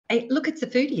Look, it's a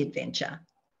foodie adventure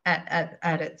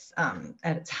at its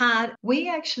heart. We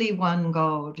actually won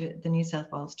gold at the New South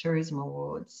Wales Tourism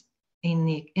Awards in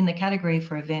the category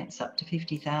for events up to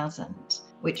 50,000,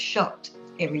 which shocked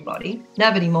everybody.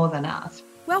 Nobody more than us.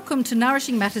 Welcome to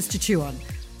Nourishing Matters to Chew On.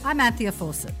 I'm Anthea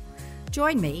Fawcett.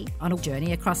 Join me on a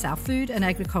journey across our food and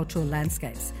agricultural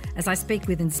landscapes as I speak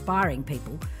with inspiring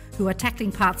people who are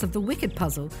tackling parts of the wicked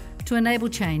puzzle to enable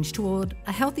change toward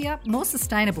a healthier, more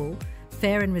sustainable,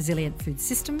 fair and resilient food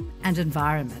system and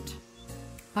environment.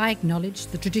 I acknowledge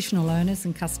the traditional owners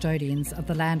and custodians of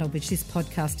the land on which this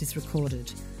podcast is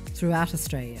recorded throughout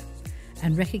Australia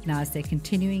and recognise their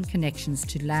continuing connections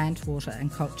to land, water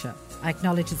and culture. I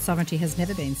acknowledge that sovereignty has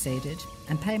never been ceded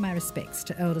and pay my respects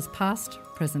to elders past,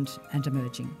 present and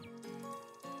emerging.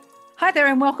 Hi there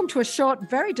and welcome to a short,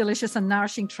 very delicious and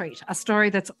nourishing treat, a story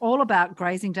that's all about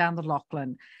grazing down the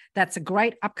Lachlan. That's a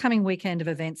great upcoming weekend of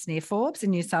events near Forbes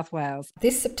in New South Wales.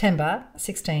 This September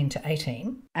 16 to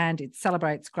 18. And it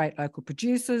celebrates great local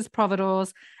producers,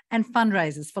 providores and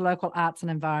fundraisers for local arts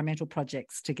and environmental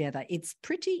projects together. It's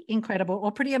pretty incredible,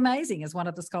 or pretty amazing, as one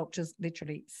of the sculptures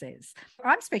literally says.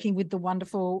 I'm speaking with the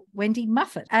wonderful Wendy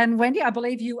Muffet. And Wendy, I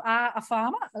believe you are a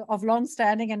farmer of long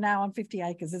standing and now on 50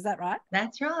 acres. Is that right?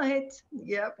 That's right.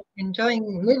 Yep.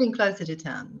 Enjoying living closer to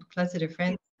town, closer to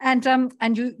friends.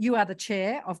 And you are the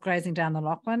chair of Grazing Down the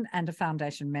Lachlan and a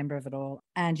foundation member of it all.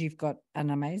 And you've got an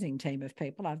amazing team of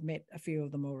people. I've met a few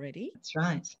of them already. That's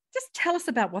right. Just tell us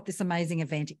about what this amazing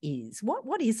event is.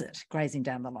 What is it, Grazing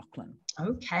Down the Lachlan?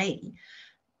 Okay.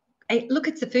 Look,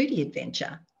 it's a foodie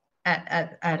adventure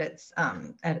at its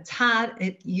heart.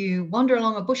 You wander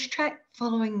along a bush track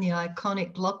following the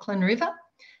iconic Lachlan River,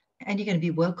 and you're going to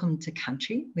be welcomed to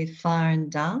country with fire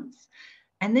and dance.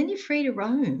 And then you're free to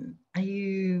roam.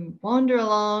 You wander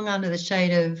along under the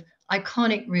shade of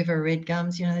iconic river red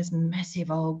gums, those massive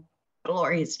old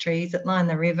glorious trees that line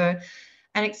the river,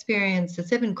 and experience a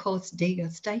 7-course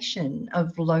degustation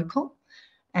of local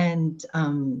and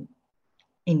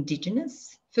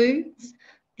Indigenous foods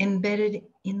embedded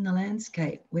in the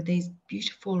landscape with these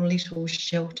beautiful little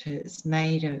shelters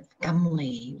made of gum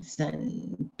leaves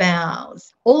and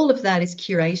boughs. All of that is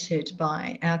curated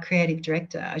by our creative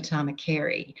director, Otama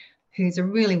Carey, who's a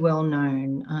really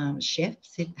well-known chef,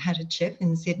 hatted chef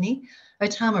in Sydney.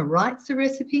 Otama writes the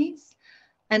recipes,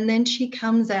 and then she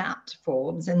comes out to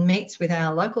Forbes and meets with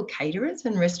our local caterers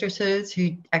and restaurateurs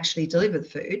who actually deliver the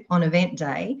food on event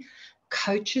day,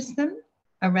 coaches them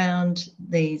around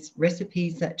these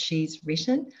recipes that she's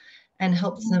written and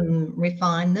helps them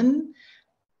refine them,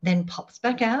 then pops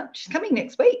back out. She's coming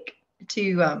next week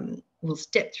we'll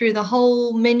step through the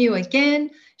whole menu again.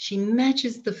 She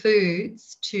matches the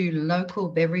foods to local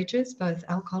beverages, both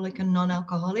alcoholic and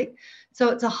non-alcoholic. So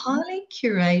it's a highly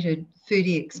curated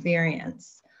foodie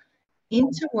experience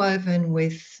interwoven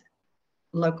with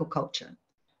local culture.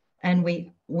 And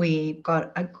we've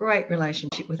got a great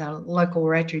relationship with our local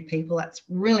Wiradjuri people. That's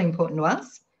really important to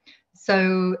us.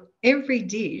 So every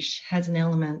dish has an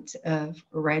element of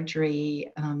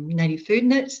Wiradjuri native food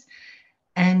in it.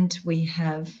 And we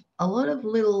have a lot of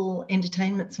little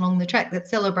entertainments along the track that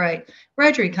celebrate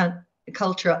Wiradjuri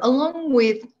culture along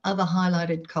with other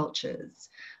highlighted cultures.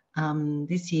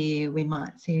 This year we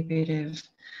might see a bit of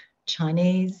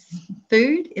Chinese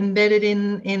food embedded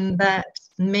in that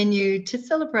menu to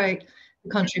celebrate the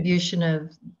contribution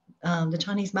of the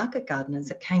Chinese market gardeners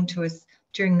that came to us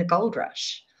during the gold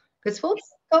rush. Because Forbes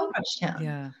is a gold rush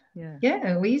town.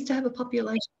 Yeah, we used to have a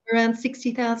population of around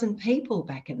 60,000 people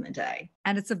back in the day.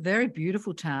 And it's a very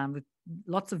beautiful town with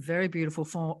lots of very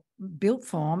beautiful built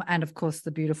form and, of course,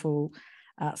 the beautiful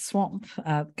swamp,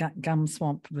 Gum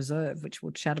Swamp Reserve, which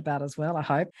we'll chat about as well, I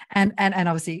hope. And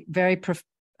obviously very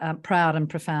proud and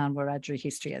profound Wiradjuri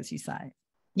history, as you say.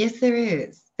 Yes, there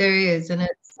is. And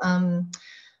it's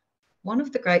one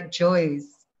of the great joys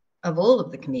of all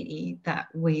of the committee that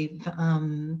we've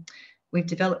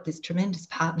developed this tremendous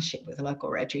partnership with the local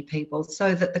Wiradjuri people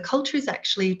so that the culture is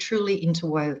actually truly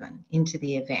interwoven into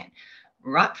the event,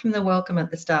 right from the welcome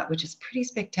at the start, which is pretty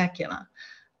spectacular,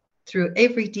 through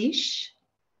every dish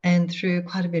and through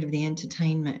quite a bit of the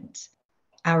entertainment.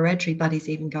 Our Wiradjuri buddies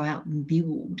even go out and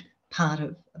build part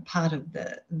of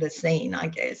the scene, I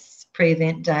guess,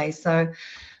 pre-event day. So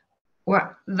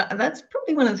that's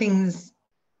probably one of the things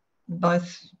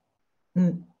both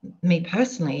me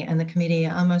personally and the committee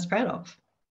are most proud of.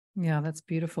 Yeah, that's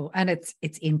beautiful. And it's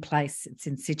in place, it's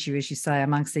in situ, as you say,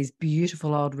 amongst these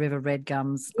beautiful old river red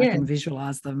gums. Yeah. I can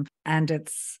visualise them. And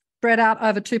it's spread out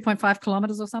over 2.5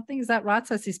 kilometres or something. Is that right?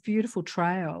 So it's this beautiful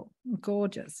trail.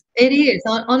 Gorgeous. It is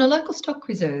on a local stock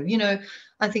reserve. You know,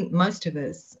 I think most of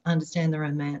us understand the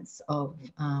romance of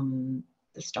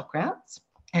the stock routes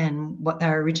and what they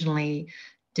were originally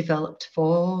developed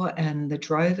for, and the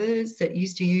drovers that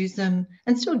used to use them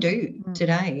and still do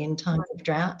today in times of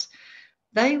drought.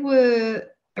 They were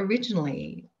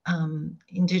originally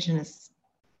Indigenous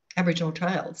Aboriginal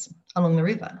trails along the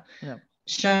river,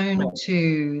 shown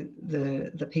to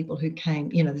the people who came,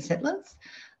 the settlers,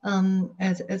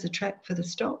 as a track for the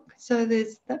stock. So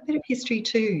there's that bit of history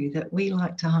too that we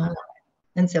like to highlight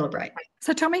and celebrate.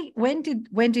 So tell me, when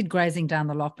did Grazing Down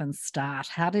the Lachlan start?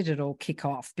 How did it all kick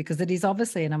off? Because it is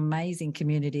obviously an amazing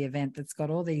community event that's got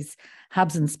all these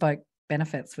hubs and spoke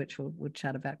benefits, which we'll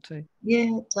chat about too.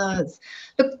 Yeah, it does.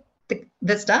 Look,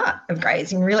 the start of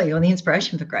grazing, really, or the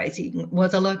inspiration for grazing,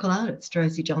 was a local artist,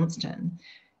 Rosie Johnston,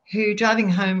 who, driving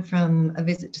home from a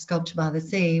visit to Sculpture by the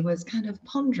Sea, was kind of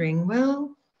pondering,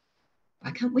 well,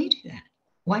 why can't we do that?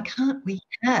 Why can't we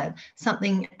have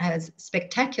something as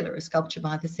spectacular as Sculpture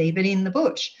by the Sea, but in the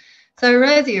bush? So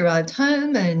Rosie arrived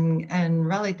home and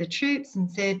rallied the troops and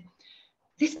said,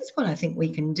 this is what I think we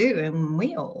can do. And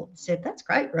we all said, that's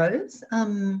great, Rose.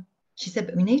 She said,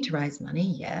 but we need to raise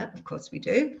money. Yeah, of course we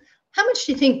do. How much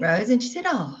do you think, Rose? And she said,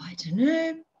 oh, I don't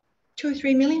know, 2 or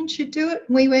 3 million should do it.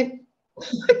 And we went,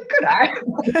 good eye.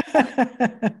 We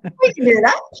can do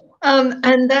that.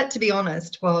 And that, to be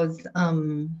honest, was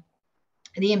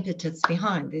the impetus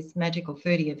behind this Magical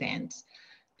Foodie event,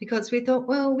 because we thought,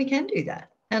 well, we can do that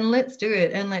and let's do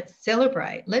it and let's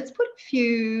celebrate. Let's put a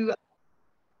few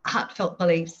heartfelt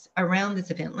beliefs around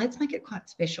this event. Let's make it quite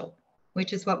special,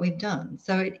 which is what we've done.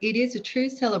 So it is a true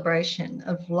celebration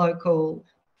of local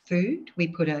food. We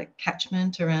put a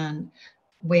catchment around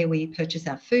where we purchase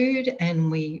our food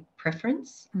and we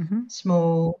preference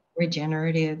small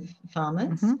regenerative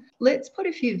farmers. Let's put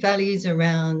a few values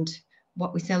around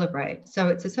what we celebrate. So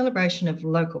it's a celebration of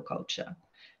local culture.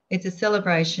 It's a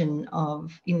celebration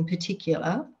of, in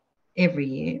particular, every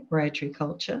year, Rotary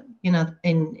culture.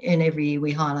 And every year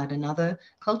we highlight another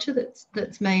culture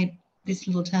that's made this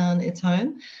little town its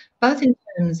home, both in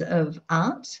terms of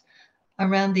art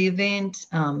around the event,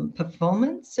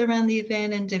 performance around the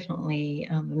event, and definitely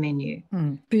the menu.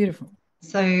 Beautiful.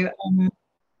 So,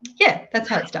 yeah, that's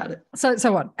how it started.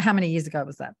 So what? How many years ago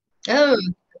was that? Oh,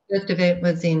 the first event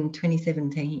was in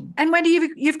 2017. And Wendy,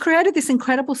 you've created this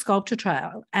incredible sculpture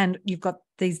trail, and you've got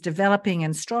these developing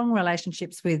and strong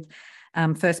relationships with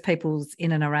First Peoples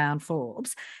in and around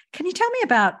Forbes. Can you tell me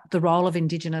about the role of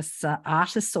Indigenous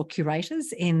artists or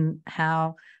curators in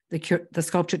how the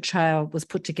sculpture trail was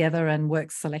put together and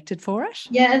works selected for it?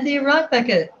 Yeah, and you're right back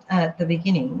at the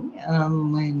beginning,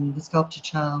 when the sculpture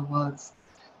trail was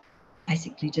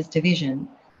basically just a vision.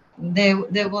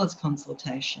 There was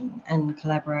consultation and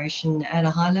collaboration at a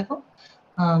high level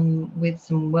with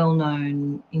some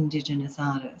well-known Indigenous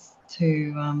artists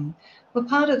who were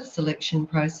part of the selection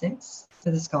process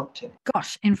for the sculpture.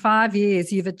 Gosh, in 5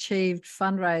 years, you've achieved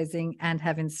fundraising and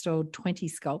have installed 20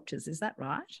 sculptures. Is that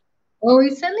right? Well,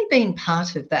 we've certainly been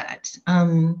part of that.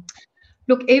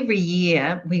 Look, every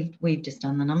year we've just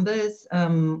done the numbers.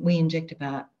 We inject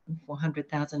about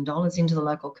 $400,000 into the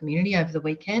local community over the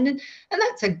weekend, and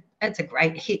that's a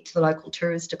great hit to the local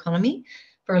tourist economy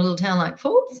for a little town like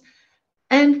Forbes.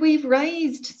 And we've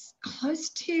raised close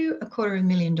to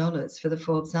 $250,000 for the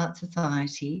Forbes Art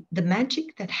Society. The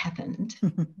magic that happened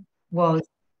was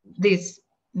this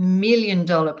 $1 million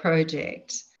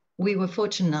project. We were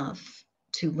fortunate enough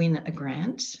to win a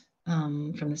grant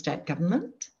from the state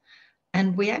government,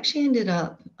 and we actually ended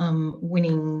up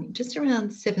winning just around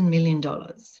 $7 million,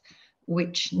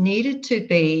 which needed to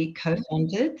be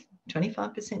co-funded,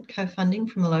 25% co-funding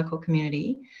from the local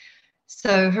community.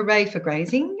 So hooray for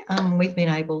grazing. We've been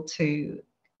able to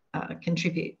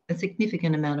contribute a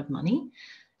significant amount of money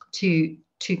to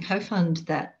co-fund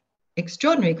that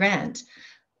extraordinary grant.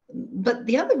 But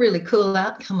the other really cool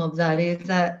outcome of that is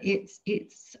that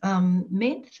it's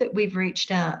meant that we've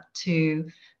reached out to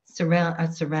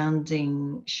a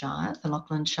surrounding shire, the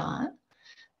Lachlan Shire,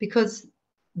 because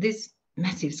this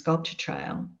massive sculpture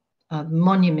trail of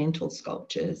monumental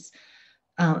sculptures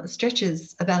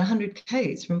stretches about 100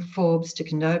 k's from Forbes to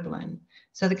Condobolin.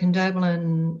 So the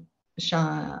Condobolin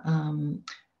Shire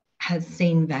has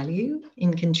seen value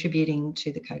in contributing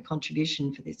to the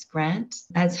co-contribution for this grant,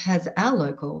 as has our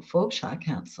local Forbes Shire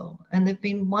Council. And they've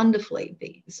been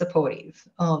wonderfully supportive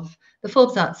of the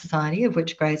Forbes Art Society, of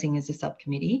which grazing is a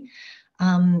subcommittee,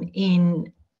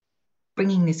 in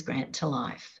bringing this grant to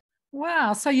life.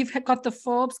 Wow. So you've got the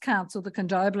Forbes Council, the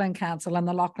Condobolin Council and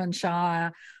the Lachlan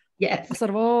Shire, yes, sort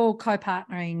of all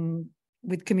co-partnering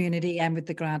with community and with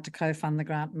the grant to co-fund the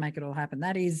grant and make it all happen.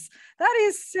 That is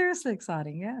seriously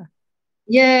exciting, yeah.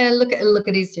 Yeah, look at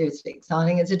it is seriously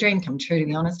exciting. It's a dream come true, to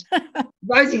be honest.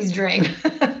 Rosie's dream,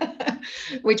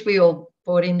 which we all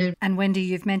bought into. And Wendy,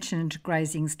 you've mentioned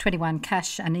Grazing's 21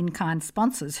 cash and in-kind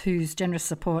sponsors whose generous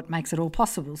support makes it all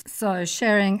possible. So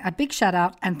sharing a big shout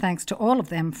out and thanks to all of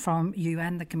them from you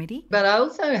and the committee. But I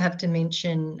also have to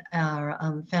mention our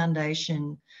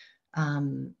foundation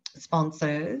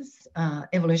sponsors,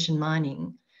 Evolution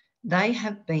Mining. They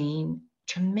have been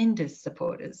tremendous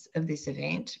supporters of this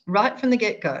event right from the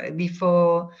get-go.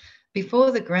 Before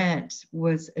the grant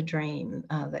was a dream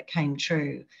that came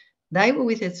true, they were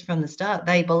with us from the start.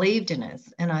 They believed in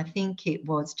us, and I think it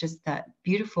was just that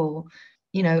beautiful.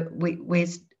 You know,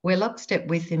 we're lockstep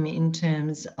with them in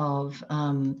terms of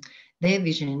their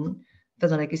vision for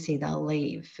the legacy they'll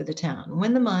leave for the town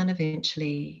when the mine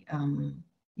eventually,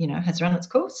 has run its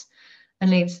course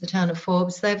and leaves the town of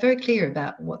Forbes. They're very clear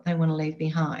about what they want to leave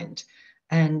behind.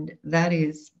 And that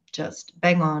is just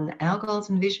bang on our goals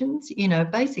and visions,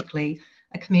 basically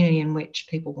a community in which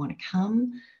people want to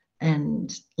come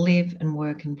and live and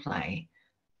work and play,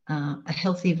 a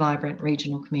healthy, vibrant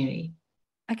regional community.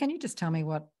 And can you just tell me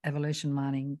what Evolution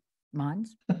Mining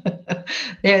mines?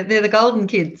 They're the golden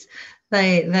kids.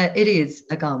 It is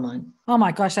a gold mine. Oh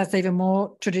my gosh, that's even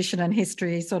more tradition and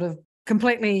history, sort of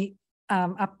completely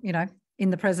up, in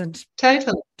the present.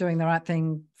 Totally. Doing the right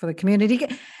thing for the community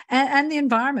and the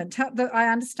environment. I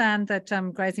understand that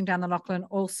Grazing Down the Lachlan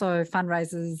also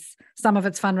fundraises, some of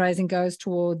its fundraising goes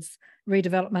towards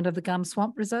redevelopment of the Gum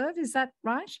Swamp Reserve. Is that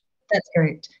right? That's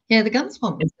correct. Yeah, the Gum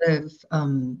Swamp Reserve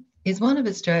is one of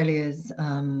Australia's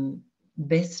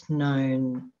best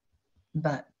known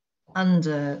but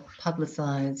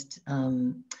under-publicised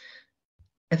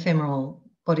ephemeral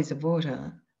bodies of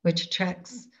water, which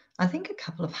attracts, I think, a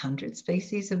couple of hundred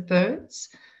species of birds,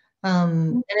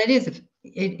 and it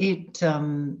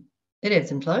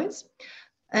ebbs and flows.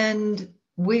 And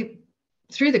we,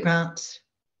 through the grant,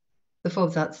 the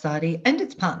Forbes Art Society and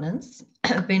its partners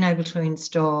have been able to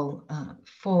install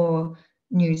 4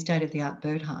 new state-of-the-art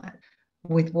bird hives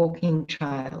with walking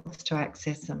trails to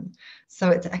access them.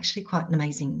 So it's actually quite an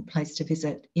amazing place to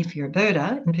visit if you're a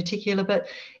birder in particular, but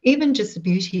even just the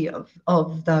beauty of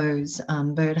those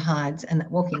bird hides and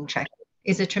that walking track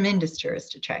is a tremendous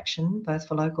tourist attraction, both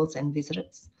for locals and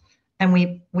visitors. And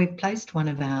we've placed one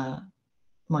of our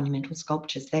monumental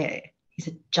sculptures there. He's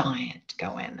a giant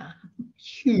goanna,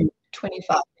 huge,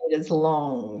 25 metres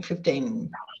long,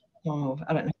 10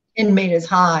 metres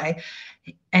high.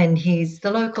 And he's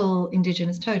the local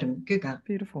Indigenous totem, Guga.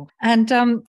 Beautiful. And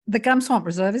the Gum Swamp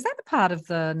Reserve, is that a part of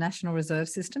the National Reserve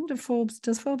System? Does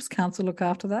Forbes Council look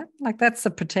after that? Like, that's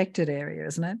a protected area,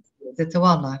 isn't it? It's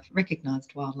a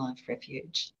recognised wildlife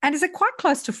refuge. And is it quite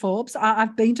close to Forbes?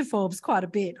 I've been to Forbes quite a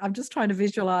bit. I'm just trying to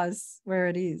visualise where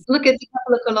it is. Look, it's a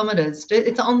couple of kilometres.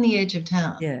 It's on the edge of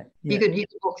town. Yeah. You could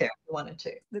walk there if you wanted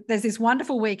to. There's this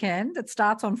wonderful weekend that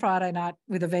starts on Friday night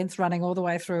with events running all the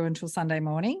way through until Sunday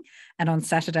morning. And on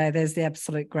Saturday, there's the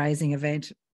Absolute Grazing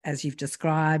event, as you've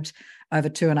described, over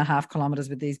 2.5 kilometres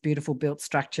with these beautiful built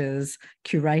structures,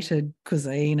 curated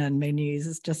cuisine and menus.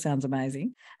 It just sounds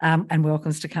amazing. And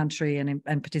welcomes to country and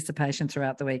participation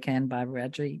throughout the weekend by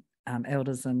Wiradjuri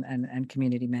elders and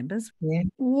community members. Yeah.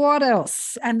 What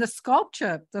else? And the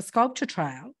sculpture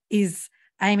trail is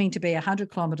aiming to be 100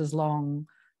 kilometres long,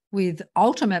 with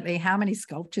ultimately, how many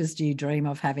sculptures do you dream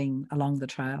of having along the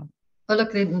trail? Well,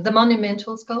 look, the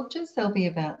monumental sculptures, there'll be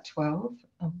about 12.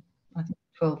 I think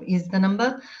 12 is the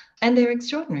number, and they're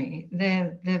extraordinary.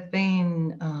 They've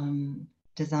been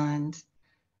designed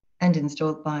and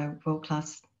installed by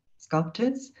world-class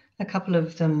sculptors. A couple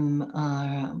of them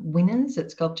are winners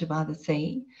at Sculpture by the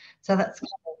Sea. So that's kind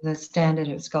of the standard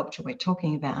of sculpture we're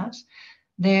talking about.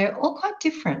 They're all quite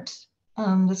different.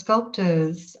 The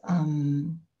sculptors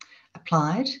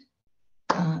applied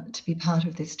to be part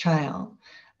of this trail,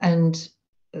 and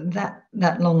that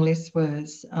long list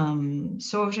was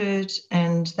sorted,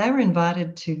 and they were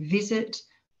invited to visit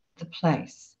the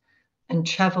place and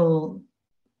travel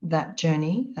that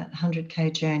journey, that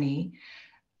 100K journey,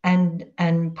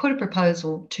 and put a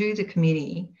proposal to the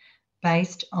committee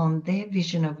based on their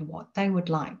vision of what they would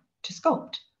like to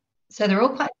sculpt. So they're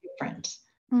all quite different.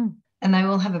 And they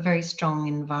all have a very strong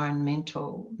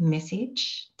environmental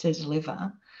message to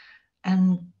deliver.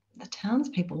 And the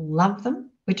townspeople love them,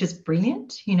 which is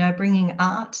brilliant, bringing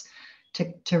art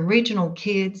to regional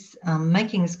kids,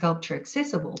 making sculpture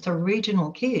accessible to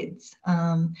regional kids.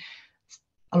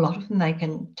 A lot of them they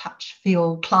can touch,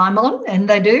 feel, climb on, and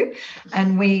they do.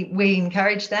 And we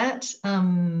encourage that.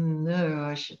 No,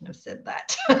 I shouldn't have said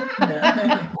that.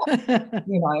 No.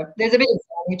 You know, there's a bit of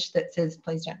signage that says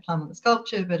please don't climb on the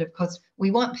sculpture, but of course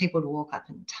we want people to walk up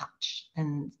and touch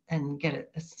and get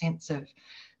a sense of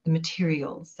the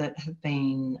materials that have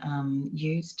been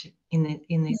used in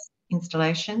these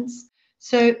installations.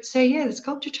 So yeah, the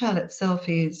sculpture trail itself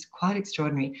is quite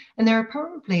extraordinary, and there are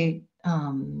probably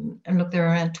and look, there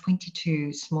are around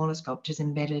 22 smaller sculptures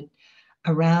embedded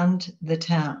around the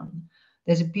town.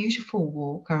 There's a beautiful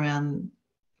walk around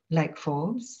Lake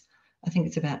Forbes. I think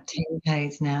it's about 10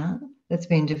 k's now that's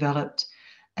been developed,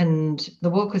 and the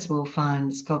walkers will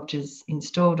find sculptures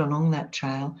installed along that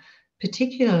trail,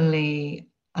 particularly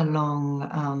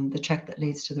along the track that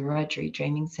leads to the Rotary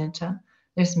Dreaming Centre.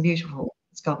 There's some beautiful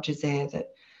sculptures there that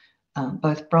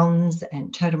both bronze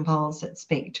and totem poles that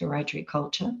speak to Rotary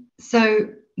culture. So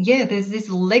yeah, there's this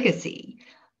legacy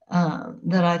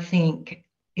that I think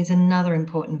is another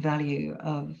important value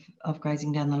of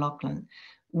Grazing Down the Lachlan.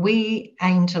 We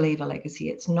aim to leave a legacy.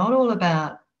 It's not all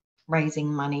about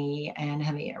raising money and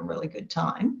having a really good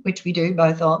time, which we do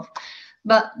both of,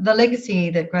 but the legacy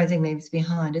that Grazing leaves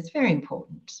behind is very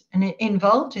important. And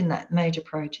involved in that major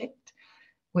project,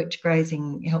 which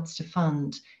Grazing helps to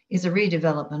fund, is a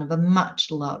redevelopment of a much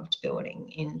loved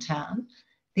building in town.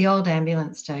 The old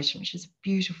ambulance station, which is a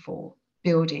beautiful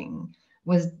building,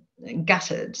 was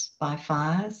gutted by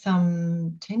fire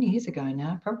some 10 years ago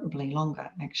now, probably longer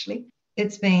actually.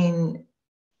 It's been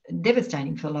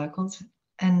devastating for locals,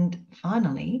 and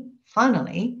finally,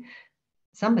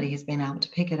 somebody has been able to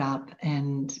pick it up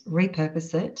and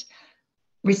repurpose it,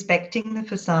 respecting the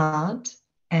facade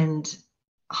and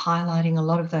highlighting a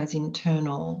lot of those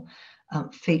internal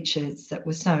features that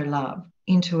were so loved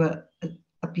into a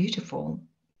beautiful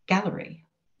gallery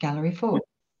forward.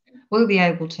 We'll be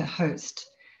able to host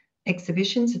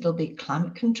exhibitions. It'll be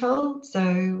climate controlled,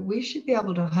 so we should be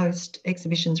able to host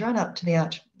exhibitions right up to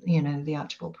the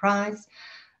Archibald Prize,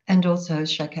 and also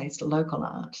showcase local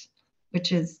art,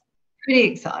 which is pretty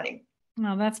exciting.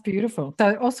 Oh, that's beautiful.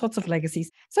 So all sorts of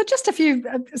legacies. So just a few.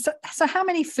 So how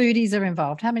many foodies are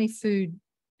involved? How many food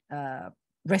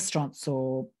restaurants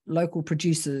or local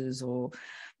producers, or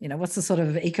what's the sort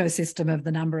of ecosystem of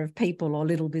the number of people or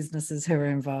little businesses who are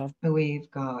involved? We've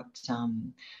got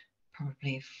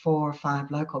probably 4 or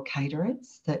 5 local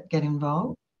caterers that get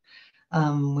involved.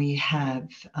 We have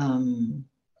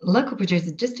local producers.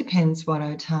 It just depends what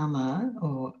Otama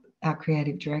or our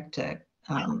creative director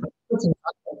puts in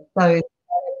those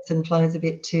and flows a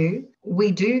bit too.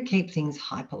 We do keep things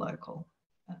hyper local.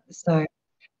 So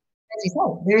as you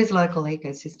say, there is a local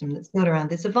ecosystem that's built around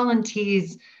this. The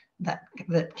volunteers that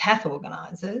CAF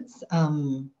organises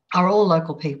are all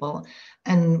local people,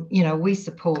 and we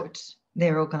support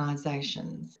their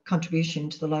organisation's contribution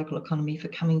to the local economy for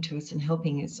coming to us and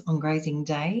helping us on Grazing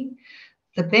Day.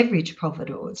 The beverage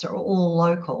providors are all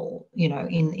local,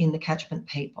 in the catchment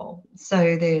people.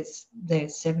 So there's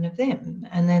 7 of them,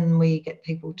 and then we get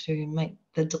people to make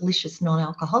the delicious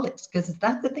non-alcoholics, because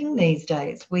that's the thing these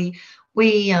days. We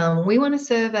want to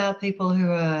serve our people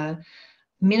who are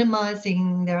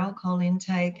minimising their alcohol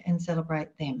intake and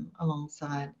celebrate them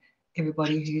alongside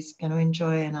everybody who's going to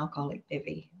enjoy an alcoholic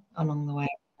bevy along the way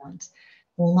around.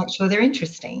 We'll make sure they're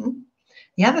interesting.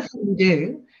 The other thing we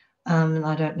do, and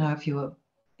I don't know if you're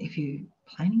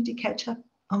planning to catch up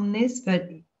on this, but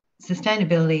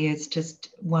sustainability is just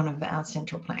one of our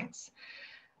central planks.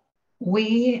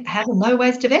 We have a no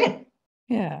waste event.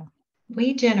 Yeah.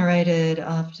 We generated,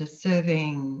 after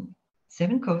serving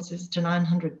 7 courses to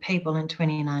 900 people in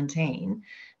 2019,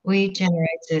 we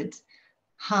generated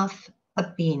half a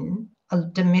bin, a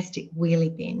domestic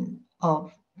wheelie bin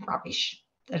of rubbish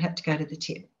that had to go to the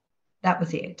tip. That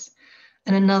was it.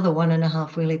 And another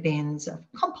 1.5 wheelie bins of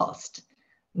compost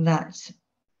that,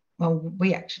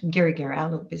 Gary, our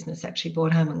little business, actually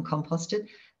brought home and composted.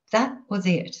 That was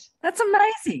it. That's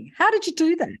amazing. How did you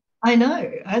do that? I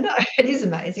know. It is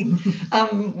amazing.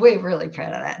 We're really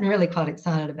proud of that and really quite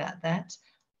excited about that.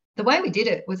 The way we did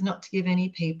it was not to give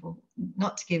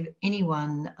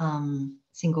anyone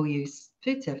single-use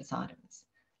food service items.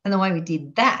 And the way we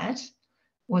did that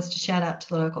was to shout out to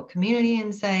the local community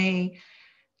and say,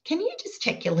 can you just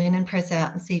check your linen press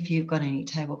out and see if you've got any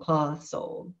tablecloths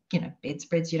or,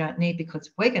 bedspreads you don't need,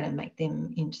 because we're going to make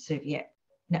them into serviette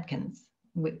napkins,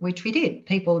 which we did.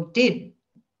 People did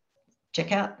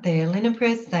check out their linen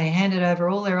press. They handed over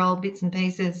all their old bits and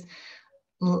pieces.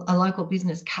 A local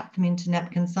business cut them into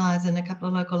napkin size, and a couple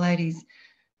of local ladies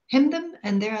hemmed them,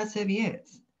 and there are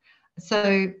serviettes.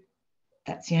 So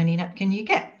that's the only napkin you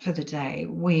get for the day.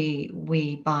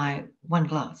 We buy 1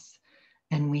 glass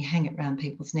and we hang it around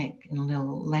people's neck in a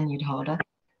little lanyard holder.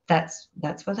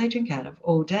 That's what they drink out of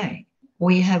all day.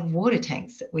 We have water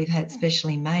tanks that we've had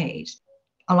specially made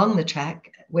along the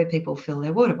track where people fill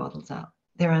their water bottles up.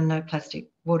 There are no plastic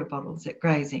water bottles at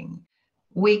grazing.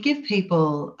 We give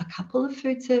people a couple of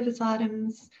food service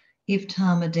items if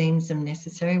Tama deems them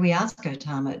necessary. We ask her,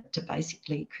 Tama, to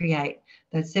basically create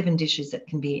those 7 dishes that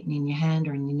can be eaten in your hand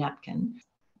or in your napkin.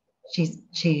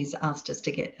 She's asked us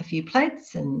to get a few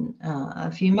plates and a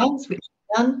few mugs, which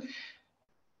we've done,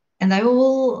 and they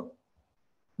all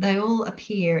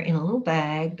appear in a little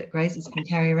bag that grazers can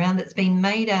carry around that's been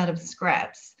made out of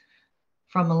scraps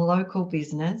from a local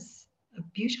business, a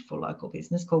beautiful local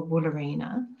business called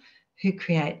Woolarina, who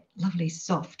create lovely,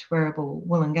 soft, wearable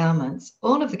woolen garments.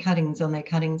 All of the cuttings on their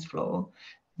cuttings floor,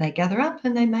 they gather up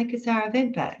and they make us our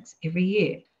event bags every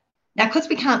year. Now, because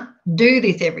we can't do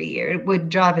this every year, it would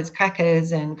drive us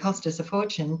crackers and cost us a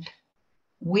fortune.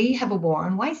 We have a war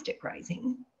on waste at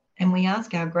grazing, and we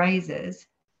ask our grazers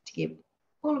to give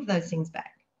all of those things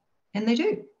back. And they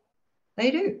do.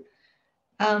 They do.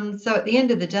 So at the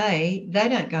end of the day, they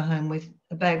don't go home with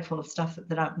a bag full of stuff that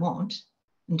they don't want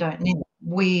and don't need.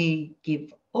 We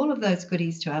give all of those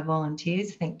goodies to our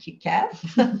volunteers. Thank you,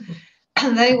 Kath.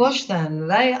 And they wash them,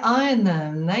 they iron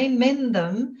them, they mend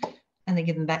them, and they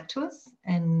give them back to us,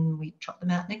 and we trot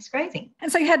them out next grazing.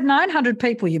 And so you had 900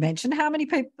 people, you mentioned. How many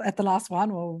people at the last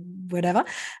one or whatever?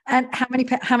 And how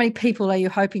many people are you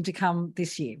hoping to come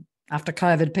this year? After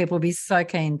COVID, people will be so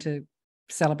keen to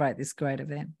celebrate this great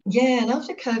event. Yeah, and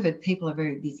after COVID, people are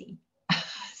very busy.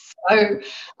 So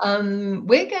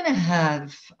we're going to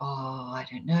have, I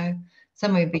don't know,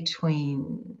 somewhere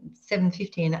between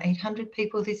 750 and 800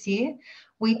 people this year.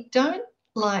 We've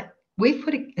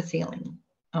put a ceiling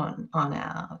on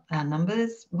our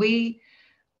numbers.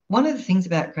 One of the things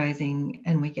about grazing,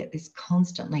 and we get this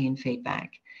constantly in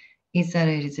feedback, is that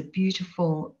it is a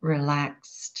beautiful,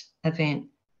 relaxed event.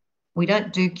 We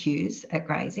don't do queues at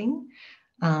grazing,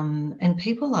 and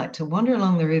people like to wander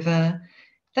along the river.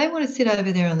 They want to sit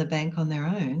over there on the bank on their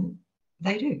own.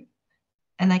 They do,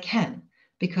 and they can,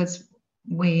 because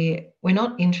we're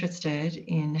not interested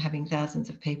in having thousands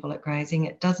of people at grazing.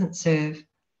 It doesn't serve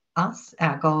us,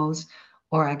 our goals,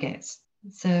 or our guests.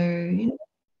 So,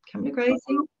 come to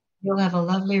grazing, you'll have a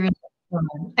lovely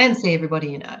time and see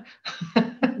everybody you know.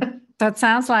 So it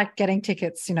sounds like getting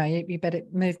tickets, you better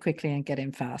move quickly and get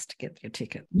in fast to get your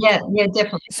ticket. Yeah,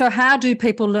 definitely. So how do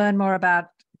people learn more about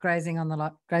grazing down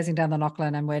the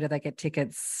Lachlan, and where do they get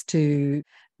tickets to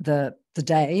the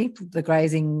day, the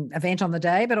grazing event on the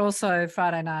day, but also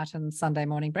Friday night and Sunday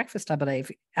morning breakfast, I believe?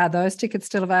 Are those tickets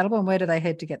still available, and where do they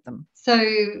head to get them? So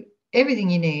everything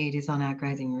you need is on our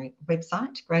grazing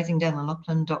website,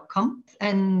 grazingdownthelachlan.com,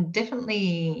 and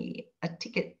definitely a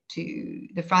ticket to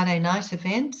the Friday night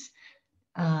event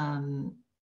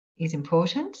is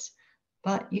important,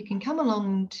 but you can come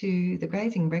along to the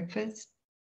grazing breakfast.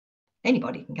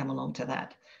 Anybody can come along to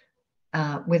that.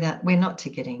 We're not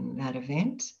ticketing that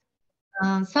event.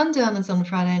 Sundowners on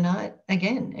Friday night,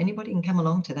 again, anybody can come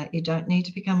along to that. You don't need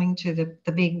to be coming to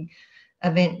the big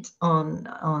event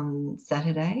on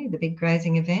Saturday, the big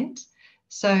grazing event.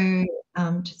 So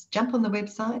just jump on the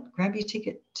website, grab your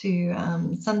ticket to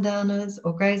Sundowners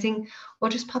or grazing, or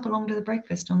just pop along to the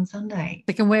breakfast on Sunday.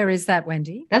 And where is that,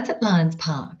 Wendy? That's at Lions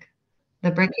Park.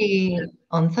 The brekkie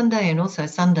on Sunday and also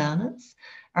Sundowners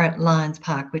are at Lions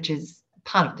Park, which is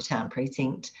part of the town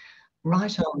precinct,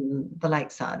 right on the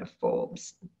lakeside of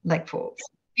Lake Forbes.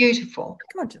 Beautiful.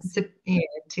 Gorgeous. It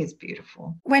is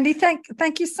beautiful. Wendy,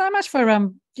 thank you so much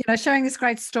for sharing this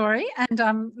great story, and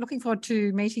I'm looking forward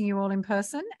to meeting you all in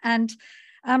person. And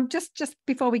just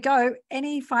before we go,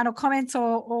 any final comments,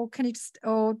 or can you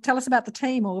tell us about the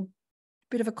team, or a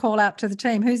bit of a call out to the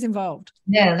team? Who's involved?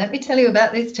 Yeah, let me tell you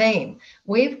about this team.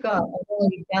 We've got a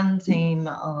really young team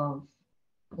of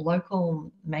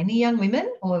local, mainly young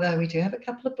women, although we do have a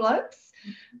couple of blokes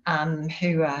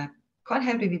who are quite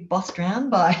happy to be bossed around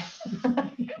by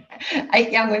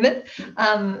 8 young women.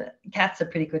 Kath's a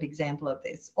pretty good example of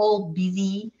this. All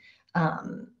busy,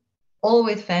 all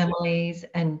with families,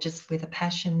 and just with a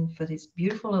passion for this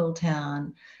beautiful little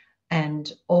town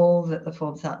and all that the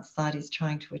Forbes Art Society is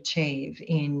trying to achieve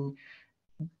in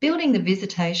building the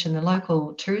visitation, the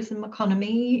local tourism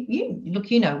economy.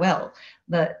 You know well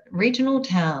that regional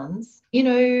towns,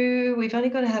 we've only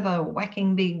got to have a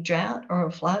whacking big drought or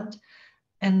a flood,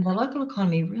 and the local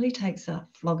economy really takes a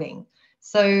flogging.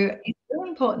 So it's really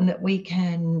important that we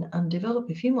can develop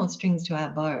a few more strings to our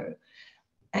bow.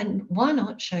 And why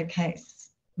not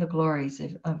showcase the glories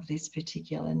of this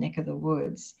particular neck of the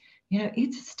woods?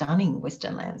 It's a stunning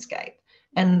Western landscape.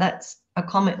 And that's a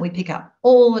comment we pick up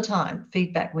all the time,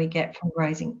 feedback we get from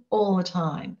grazing all the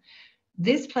time.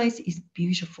 This place is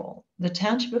beautiful. The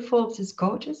township of Forbes is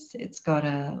gorgeous. It's got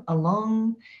a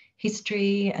long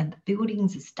history and the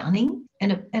buildings are stunning.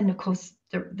 And of course,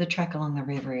 the track along the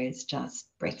river is just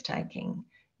breathtaking.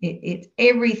 It's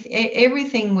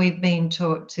everything we've been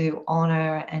taught to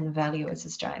honour and value as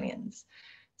Australians.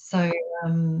 So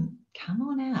come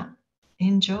on out,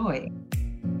 enjoy.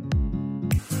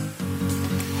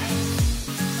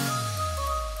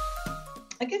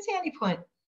 I guess the only point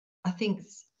I think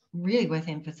is really worth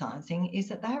emphasising is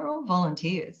that they're all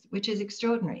volunteers, which is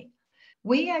extraordinary.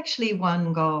 We actually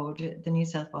won gold at the New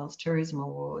South Wales Tourism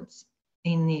Awards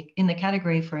in the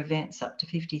category for events up to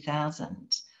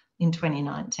 50,000 in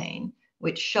 2019,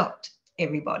 which shocked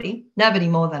everybody. Nobody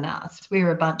more than us. We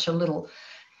were a bunch of little,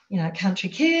 country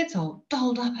kids all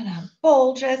dolled up in our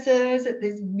ball dresses at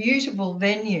this beautiful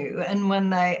venue. And when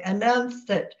they announced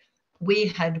that we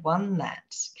had won that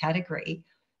category,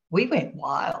 we went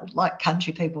wild, like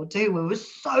country people do. We were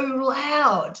so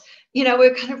loud. We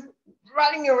were kind of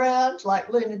running around like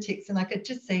lunatics, and I could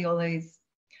just see all these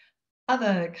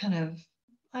other kind of,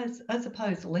 I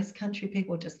suppose, less country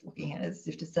people just looking at us as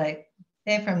if to say,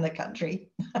 they're from the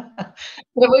country. It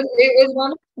was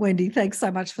wonderful. Wendy, thanks so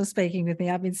much for speaking with me.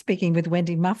 I've been speaking with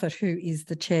Wendy Muffet, who is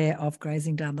the chair of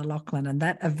Grazing Down the Lachlan, and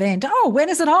that event. Oh, when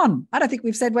is it on? I don't think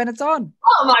we've said when it's on.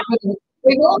 Oh, my goodness.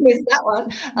 We've all missed that one.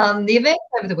 The event's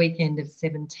over the weekend of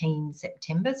 17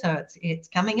 September, so it's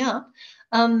coming up.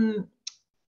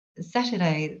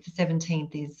 Saturday the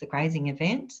 17th is the grazing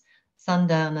event.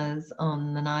 Sundowners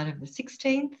on the night of the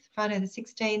 16th, Friday the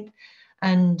 16th,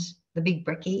 and the big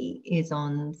brekkie is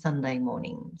on Sunday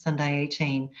morning, Sunday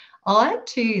 18. I'll add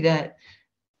too that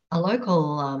a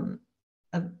local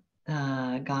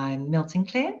guy, Mel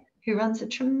Sinclair, who runs a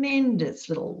tremendous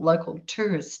little local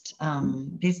tourist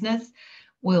business,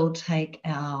 will take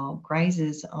our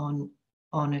grazers on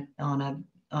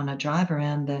a drive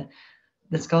around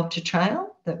the sculpture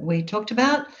trail that we talked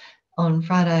about on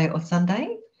Friday or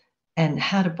Sunday. And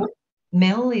how to book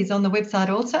Mel is on the website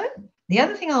also. The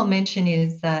other thing I'll mention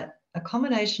is that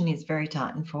accommodation is very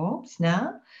tight in Forbes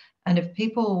now. And if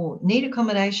people need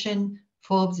accommodation,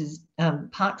 Parkes is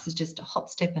just a hop,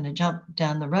 step and a jump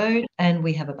down the road, and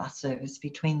we have a bus service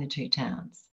between the two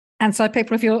towns. And so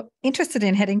people, if you're interested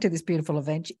in heading to this beautiful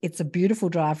event, it's a beautiful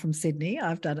drive from Sydney.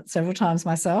 I've done it several times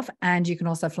myself, and you can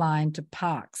also fly into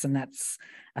Parkes, and that's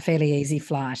a fairly easy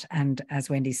flight. And as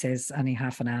Wendy says, only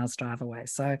half an hour's drive away.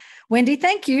 So Wendy,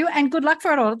 thank you and good luck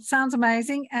for it all. It sounds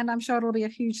amazing, and I'm sure it'll be a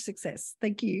huge success.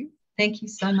 Thank you. Thank you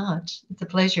so much. It's a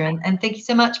pleasure. And thank you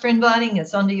so much for inviting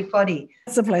us onto your potty.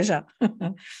 It's a pleasure.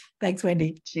 Thanks,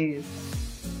 Wendy. Cheers.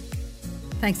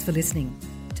 Thanks for listening.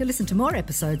 To listen to more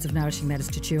episodes of Nourishing Matters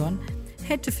to Chew On,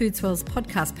 head to Foodswell's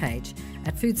podcast page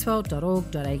at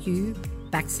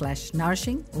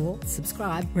foodswell.org.au/nourishing or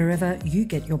subscribe wherever you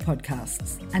get your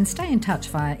podcasts. And stay in touch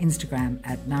via Instagram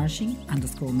at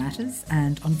nourishing_matters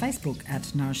and on Facebook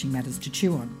at Nourishing Matters to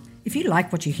Chew On. If you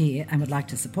like what you hear and would like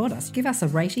to support us, give us a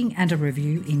rating and a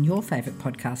review in your favourite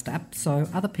podcast app so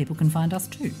other people can find us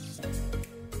too.